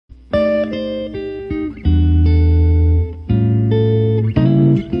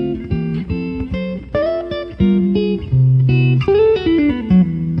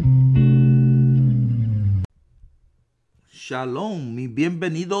Shalom y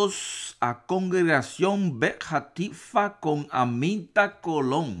bienvenidos a Congregación Bet Hatifa con Aminta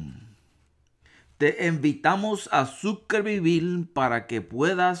Colón. Te invitamos a suscribir para que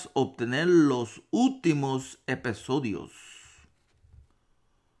puedas obtener los últimos episodios.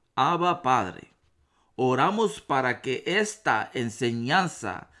 Abba Padre, oramos para que esta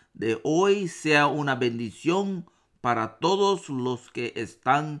enseñanza de hoy sea una bendición para todos los que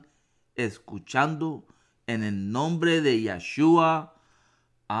están escuchando. En el nombre de Yeshua.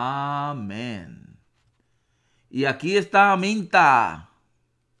 Amén. Y aquí está Aminta.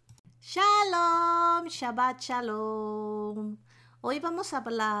 Shalom, Shabbat Shalom. Hoy vamos a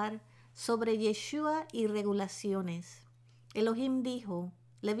hablar sobre Yeshúa y Regulaciones. Elohim dijo,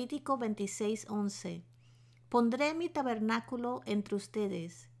 Levítico 26:11, pondré mi tabernáculo entre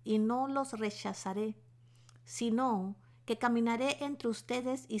ustedes y no los rechazaré, sino que caminaré entre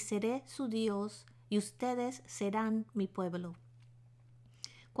ustedes y seré su Dios y ustedes serán mi pueblo.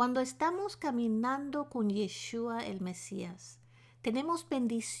 Cuando estamos caminando con Yeshua el Mesías, tenemos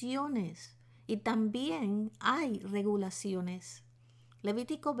bendiciones y también hay regulaciones.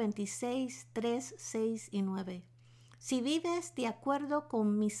 Levítico 26, 3, 6 y 9. Si vives de acuerdo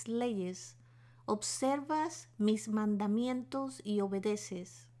con mis leyes, observas mis mandamientos y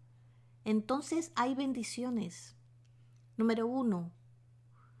obedeces, entonces hay bendiciones. Número 1.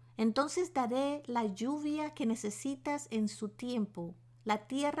 Entonces daré la lluvia que necesitas en su tiempo. La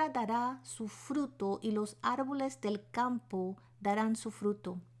tierra dará su fruto y los árboles del campo darán su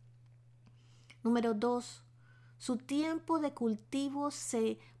fruto. Número 2. Su tiempo de cultivo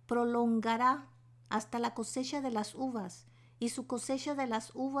se prolongará hasta la cosecha de las uvas, y su cosecha de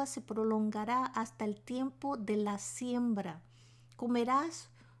las uvas se prolongará hasta el tiempo de la siembra. Comerás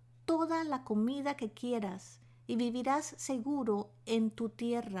toda la comida que quieras y vivirás seguro en tu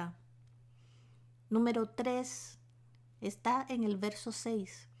tierra. Número 3 está en el verso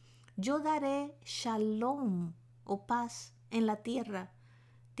 6. Yo daré shalom o paz en la tierra.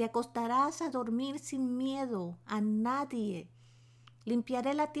 Te acostarás a dormir sin miedo a nadie.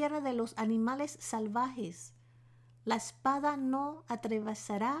 Limpiaré la tierra de los animales salvajes. La espada no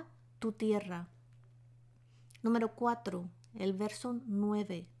atravesará tu tierra. Número 4, el verso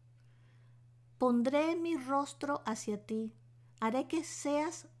 9. Pondré mi rostro hacia ti, haré que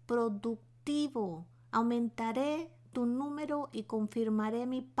seas productivo, aumentaré tu número y confirmaré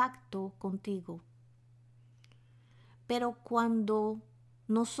mi pacto contigo. Pero cuando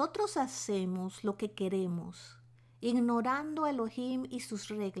nosotros hacemos lo que queremos, ignorando a Elohim y sus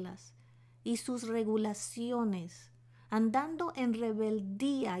reglas y sus regulaciones, andando en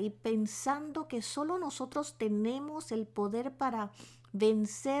rebeldía y pensando que solo nosotros tenemos el poder para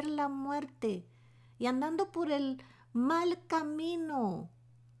vencer la muerte y andando por el mal camino,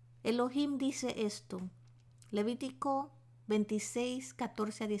 Elohim dice esto, Levítico 26,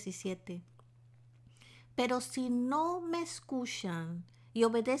 14 a 17. Pero si no me escuchan y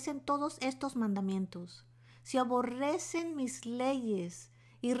obedecen todos estos mandamientos, si aborrecen mis leyes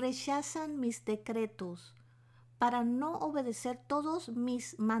y rechazan mis decretos, para no obedecer todos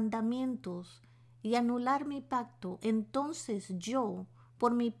mis mandamientos y anular mi pacto, entonces yo,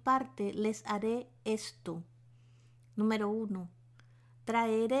 por mi parte, les haré esto. Número 1.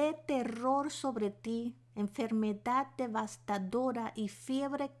 Traeré terror sobre ti, enfermedad devastadora y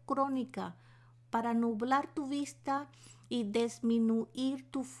fiebre crónica para nublar tu vista y disminuir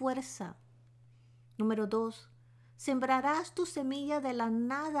tu fuerza. Número 2. Sembrarás tu semilla de la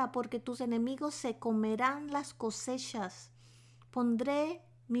nada porque tus enemigos se comerán las cosechas. Pondré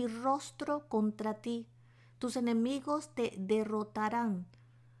mi rostro contra ti. Tus enemigos te derrotarán.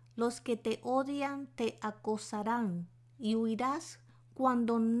 Los que te odian te acosarán y huirás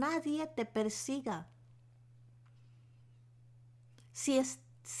cuando nadie te persiga. Si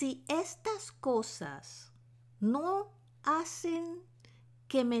estas cosas no hacen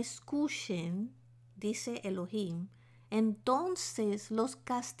que me escuchen, dice Elohim, entonces los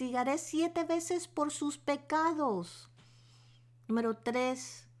castigaré 7 veces por sus pecados. Número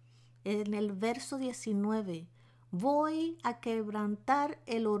 3, en el verso 19. Voy a quebrantar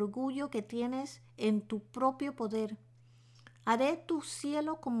el orgullo que tienes en tu propio poder. Haré tu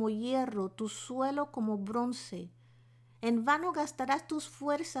cielo como hierro, tu suelo como bronce. En vano gastarás tus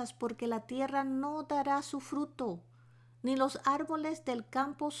fuerzas porque la tierra no dará su fruto, ni los árboles del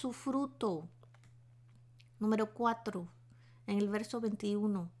campo su fruto. Número 4, en el verso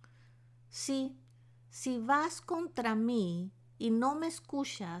 21. Si vas contra mí y no me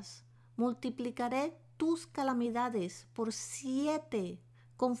escuchas, multiplicaré tus calamidades por 7,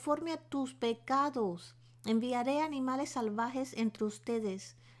 conforme a tus pecados. Enviaré animales salvajes entre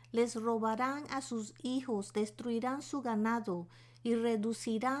ustedes, Les robarán a sus hijos, destruirán su ganado y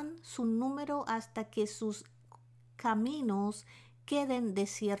reducirán su número hasta que sus caminos queden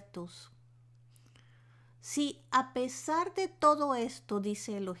desiertos. Si a pesar de todo esto,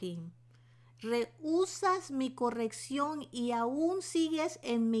 dice Elohim, rehusas mi corrección y aún sigues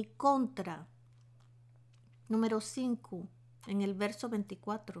en mi contra. Número 5, en el verso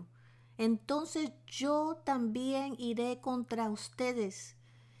 24. Entonces yo también iré contra ustedes,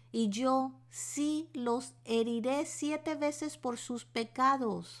 y yo sí los heriré 7 veces por sus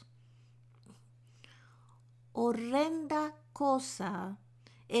pecados. Horrenda cosa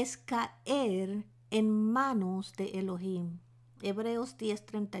es caer en manos de Elohim. Hebreos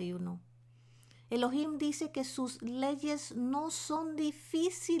 10:31. Elohim dice que sus leyes no son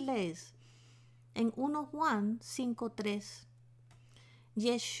difíciles. En 1 Juan 5:3.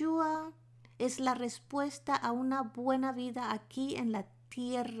 Yeshua es la respuesta a una buena vida aquí en la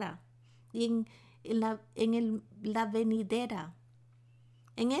tierra y en la venidera.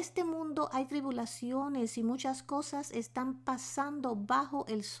 En este mundo hay tribulaciones y muchas cosas están pasando bajo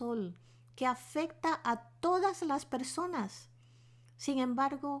el sol que afecta a todas las personas. Sin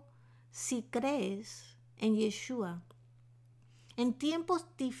embargo, si crees en Yeshua, en tiempos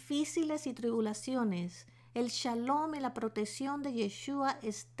difíciles y tribulaciones, el shalom y la protección de Yeshua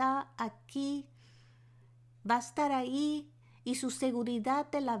está aquí, va a estar ahí, y su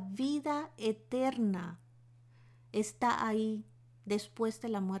seguridad de la vida eterna está ahí después de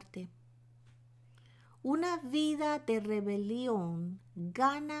la muerte. Una vida de rebelión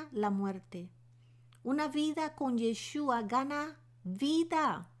gana la muerte. Una vida con Yeshua gana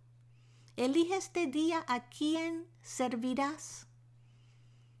vida. Elige este día a quién servirás.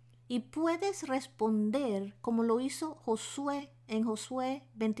 Y puedes responder como lo hizo Josué en Josué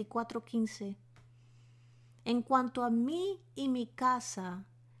 24:15. En cuanto a mí y mi casa,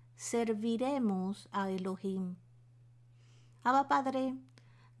 serviremos a Elohim. Abba Padre,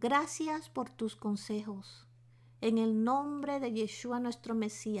 gracias por tus consejos. En el nombre de Yeshua nuestro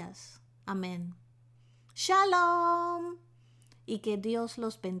Mesías. Amén. Shalom. Y que Dios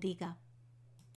los bendiga.